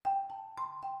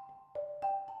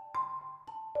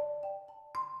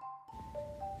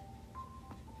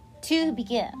to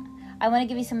begin, I want to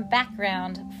give you some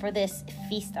background for this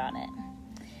feast on it.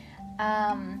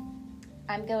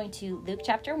 I'm going to Luke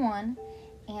chapter 1,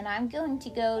 and I'm going to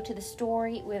go to the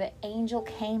story where the angel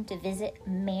came to visit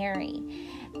Mary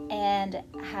and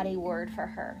had a word for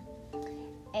her.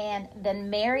 And then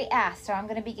Mary asked, so I'm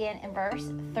going to begin in verse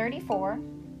 34,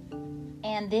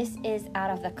 and this is out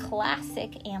of the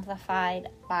Classic Amplified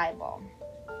Bible.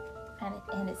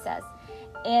 And it says,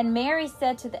 "And Mary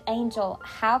said to the angel,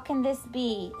 'How can this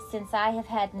be, since I have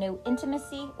had no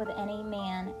intimacy with any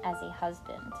man as a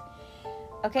husband?'"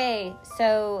 Okay,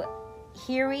 so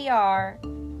here we are,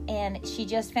 and she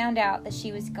just found out that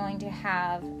she was going to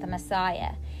have the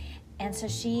Messiah. And so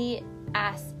she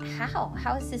asked,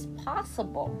 how is this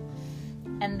possible?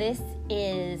 And this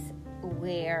is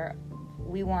where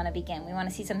we want to begin. We want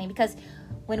to see something, because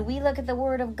when we look at the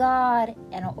Word of God,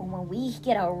 and when we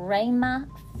get a rhema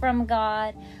from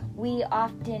God, we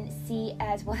often see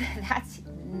as, well, that's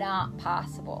not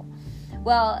possible.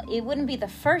 Well, it wouldn't be the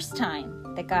first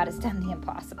time that God has done the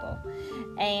impossible.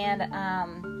 And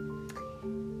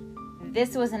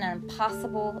this was an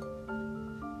impossible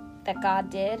that God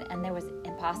did, and there was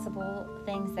impossible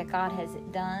things that God has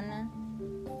done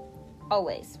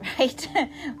always, right?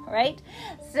 Right?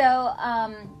 So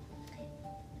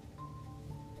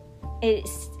it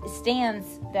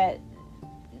stands that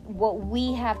what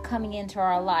we have coming into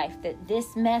our life, that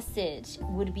this message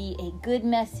would be a good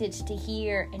message to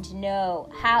hear and to know.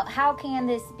 How can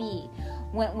this be?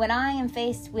 When I am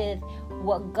faced with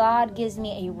what God gives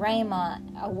me, a rhema,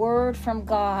 a word from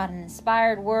God, an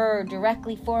inspired word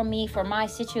directly for me, for my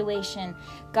situation,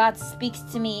 God speaks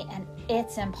to me and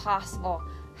it's impossible.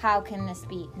 How can this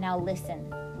be? Now listen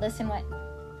what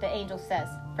the angel says.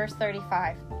 Verse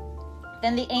 35.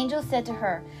 "Then the angel said to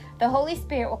her, 'The Holy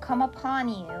Spirit will come upon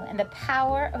you, and the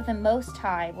power of the Most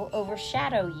High will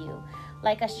overshadow you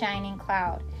like a shining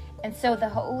cloud. And so the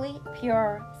holy,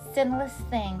 pure, sinless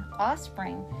thing,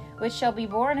 offspring, which shall be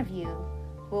born of you,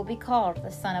 will be called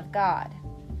the Son of God.'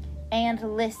 And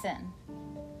listen."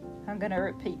 I'm going to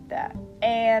repeat that.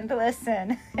 And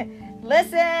listen.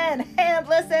 Listen and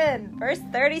listen. Verse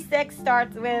 36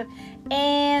 starts with,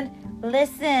 "And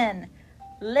listen."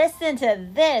 Listen to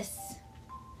this.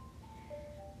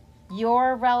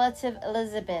 "Your relative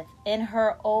Elizabeth, in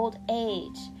her old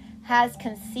age, has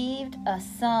conceived a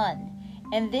son,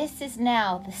 and this is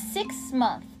now the 6th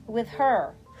month with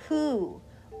her who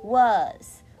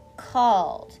was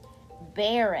called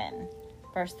barren."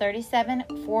 Verse 37,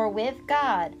 "For with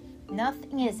God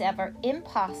nothing is ever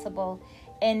impossible,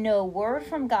 and no word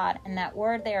from God," and that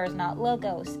word there is not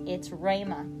logos, it's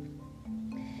rhema,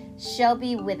 "shall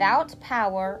be without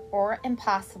power or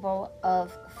impossible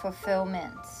of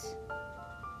fulfillment."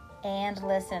 And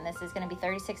listen, this is going to be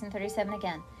 36 and 37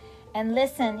 again. "And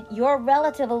listen, your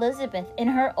relative Elizabeth, in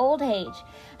her old age,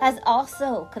 has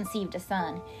also conceived a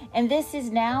son, and this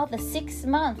is now the 6th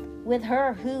month with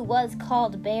her who was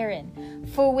called barren.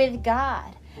 For with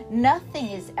God nothing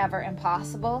is ever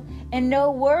impossible, and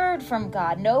no word from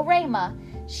God, no rhema,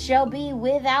 shall be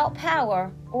without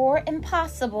power or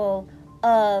impossible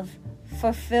of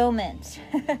fulfillment."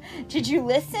 Did you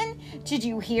listen? Did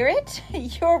you hear it?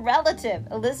 "Your relative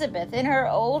Elizabeth, in her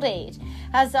old age,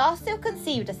 has also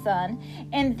conceived a son,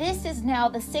 and this is now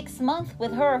the 6th month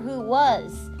with her who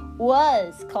was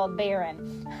called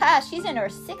barren." She's in her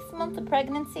 6th month of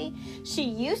pregnancy. She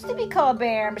used to be called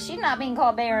barren, but she's not being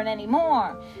called barren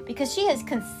anymore, because she has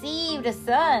conceived a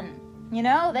son. You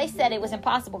know, they said it was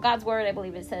impossible. God's word, I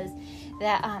believe it says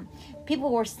that people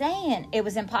were saying it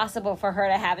was impossible for her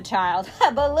to have a child.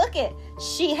 But look it,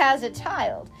 she has a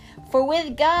child. "For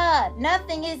with God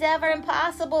nothing is ever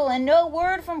impossible, and no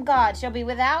word from God shall be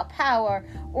without power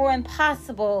or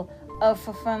impossible of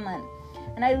fulfillment."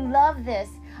 And I love this.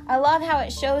 I love how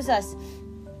it shows us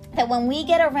that when we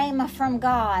get a rhema from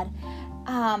God,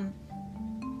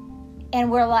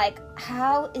 and we're like,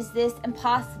 how is this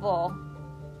impossible?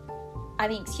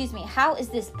 How is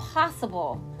this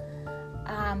possible?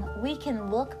 We can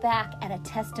look back at a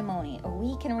testimony, or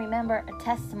we can remember a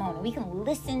testimony. We can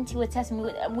listen to a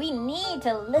testimony. We need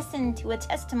to listen to a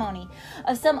testimony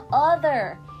of some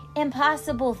other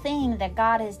impossible thing that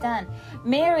God has done.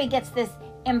 Mary gets this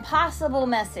impossible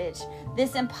message,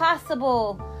 this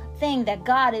impossible thing that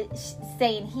God is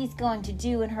saying he's going to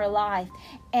do in her life.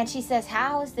 And she says,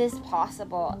 how is this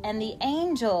possible? And the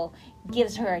angel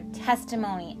gives her a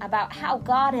testimony about how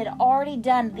God had already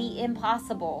done the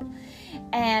impossible.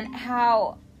 And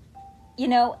how,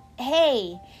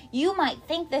 hey, you might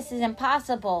think this is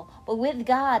impossible, but with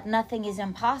God, nothing is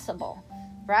impossible,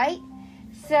 right?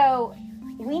 So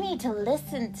we need to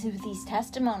listen to these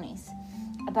testimonies.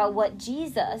 about what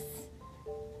Jesus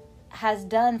has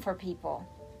done for people.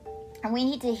 And we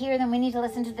need to hear them. We need to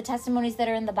listen to the testimonies that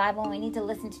are in the Bible. And we need to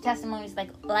listen to testimonies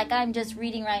like I'm just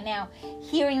reading right now.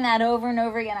 Hearing that over and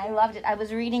over again. I loved it. I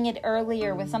was reading it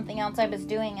earlier with something else I was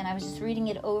doing. And I was just reading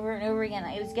it over and over again.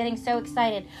 I was getting so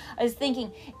excited. I was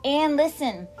thinking, and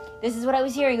listen. This is what I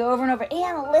was hearing over and over.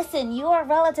 And listen, your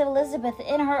relative Elizabeth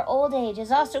in her old age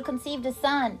has also conceived a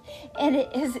son. And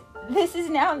this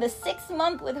is now in the 6th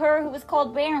month with her who was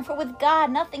called barren. For with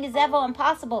God nothing is ever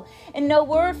impossible. And no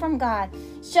word from God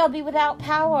shall be without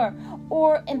power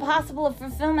or impossible of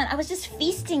fulfillment. I was just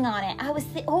feasting on it. I was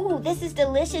this is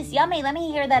delicious, yummy. Let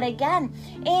me hear that again.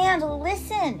 And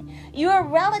listen, your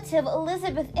relative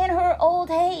Elizabeth in her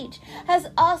old age has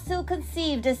also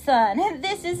conceived a son. And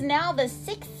this is now the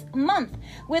 6th month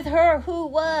with her who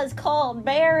was called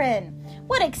barren.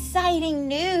 What exciting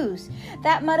news.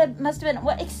 That must have been,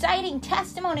 what exciting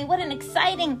testimony. What an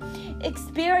exciting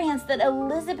experience that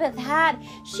Elizabeth had.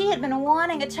 She had been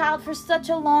wanting a child for such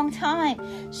a long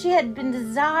time. She had been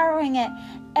desiring it.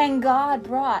 And God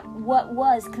brought what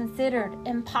was considered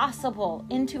impossible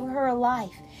into her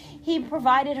life. He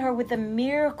provided her with the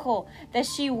miracle that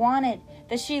she wanted,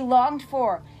 that she longed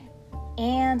for.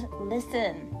 And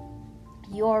listen,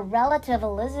 your relative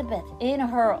Elizabeth in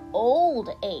her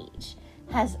old age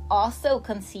has also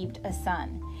conceived a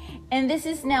son. And this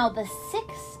is now the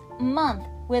 6th month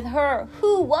with her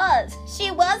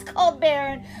she was called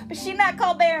barren, but she's not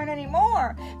called barren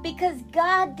anymore because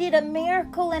God did a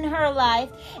miracle in her life.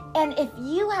 And if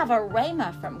you have a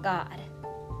rhema from God,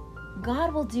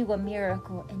 God will do a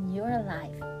miracle in your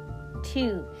life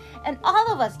too. And all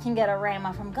of us can get a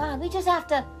rhema from God. We have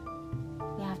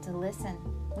to listen.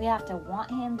 We have to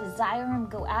want him, desire him,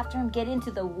 go after him, get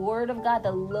into the word of God,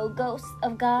 the logos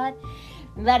of God.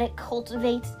 Let it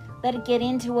cultivate, let it get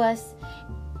into us.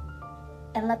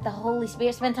 And let the Holy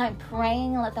Spirit spend time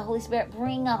praying and let the Holy Spirit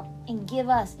bring up and give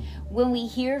us, when we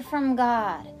hear from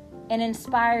God, an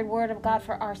inspired word of God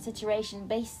for our situation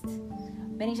it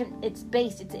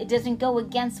doesn't go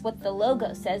against what the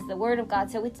logos says, the word of God.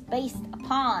 So it's based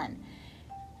upon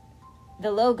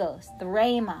the logos, the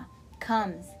rhema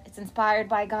comes. It's inspired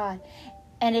by God.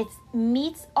 And it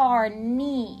meets our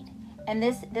need. And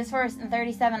this verse in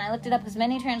 37, I looked it up because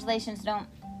many translations don't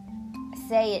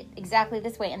say it exactly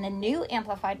this way. And the New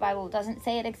Amplified Bible doesn't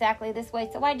say it exactly this way.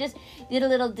 So I just did a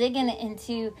little digging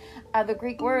into the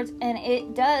Greek words. And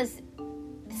it does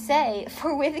say,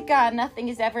 for with God nothing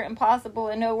is ever impossible,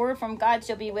 and no word from God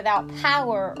shall be without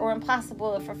power or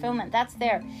impossible of fulfillment. That's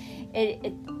there.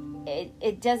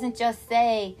 It doesn't just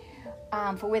say,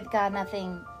 for with God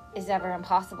nothing is ever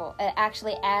impossible. It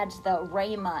actually adds the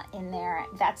rhema in there.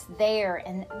 That's there.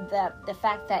 And the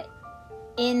fact that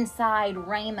inside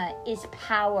rhema is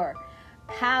power.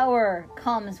 Power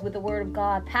comes with the word of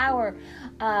God. Power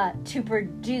to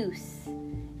produce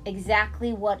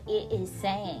exactly what it is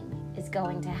saying is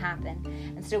going to happen.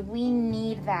 And so we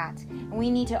need that. And we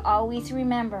need to always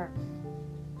remember,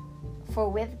 for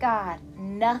with God,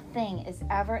 nothing is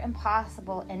ever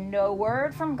impossible, and no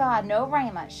word from God, no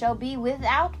rhema, shall be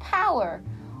without power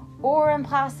or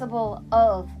impossible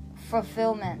of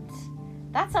fulfillment.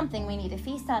 That's something we need to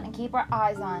feast on and keep our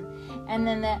eyes on. And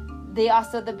then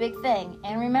the big thing.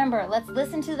 And remember, let's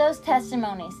listen to those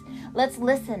testimonies. Let's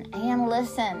listen and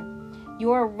listen.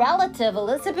 Your relative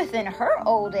Elizabeth in her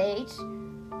old age,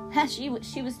 she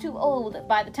was too old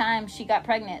by the time she got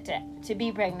pregnant to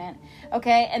be pregnant.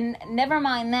 Okay, and never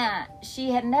mind that. She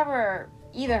had never,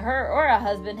 either her or her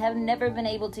husband, have never been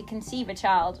able to conceive a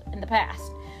child in the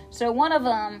past. So one of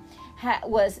them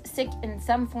was sick in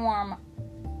some form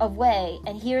of way,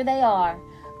 and here they are.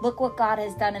 Look what God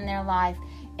has done in their life.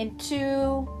 In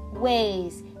 2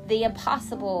 ways, the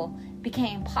impossible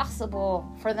became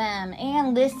possible for them.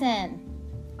 And listen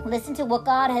to what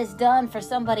God has done for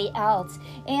somebody else.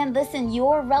 And listen,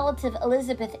 your relative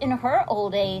Elizabeth in her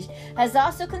old age has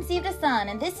also conceived a son.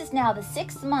 And this is now the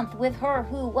 6th month with her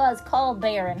who was called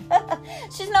barren.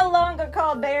 She's no longer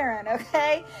called barren,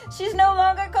 okay? She's no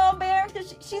longer called barren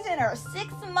because she's in her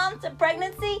 6th month of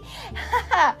pregnancy.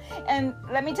 And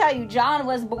let me tell you, John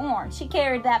was born. She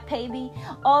carried that baby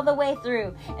all the way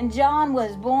through. And John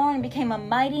was born and became a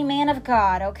mighty man of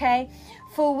God, okay?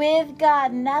 For with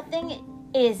God nothing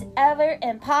is ever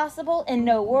impossible, and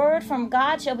no word from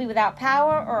God shall be without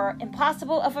power or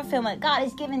impossible of fulfillment. God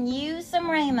has given you some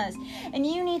rhemas, and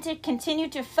you need to continue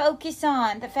to focus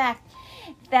on the fact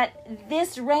that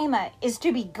this rhema is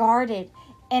to be guarded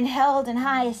and held in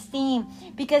high esteem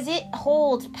because it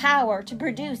holds power to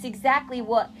produce exactly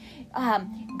what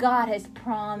God has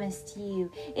promised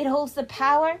you. It holds the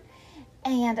power,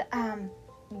 and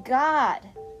God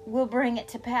will bring it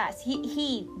to pass.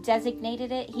 He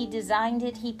designated it. He designed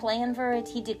it. He planned for it.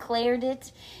 He declared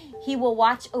it. He will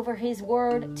watch over his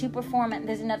word to perform it.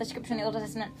 There's another scripture in the Old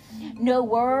Testament. No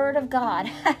word of God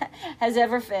has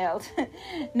ever failed.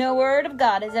 No word of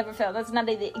God has ever failed. That's not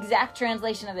the exact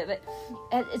translation of it,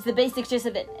 but it's the basic gist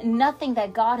of it. Nothing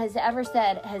that God has ever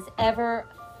said has ever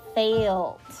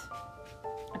failed.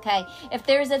 Okay, if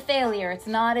there's a failure, it's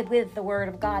not with the word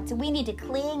of God. So we need to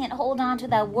cling and hold on to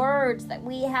the words that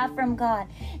we have from God,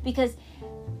 because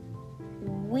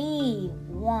we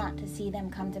want to see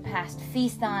them come to pass.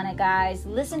 Feast on it, guys.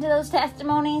 Listen to those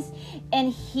testimonies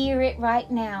and hear it right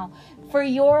now. For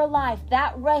your life,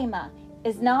 that rhema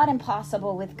is not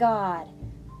impossible with God.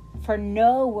 For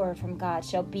no word from God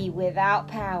shall be without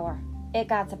power. It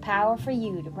got the power for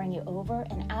you to bring you over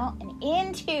and out and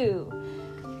into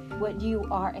what you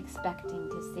are expecting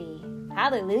to see.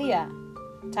 Hallelujah.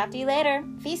 Talk to you later.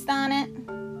 Feast on it.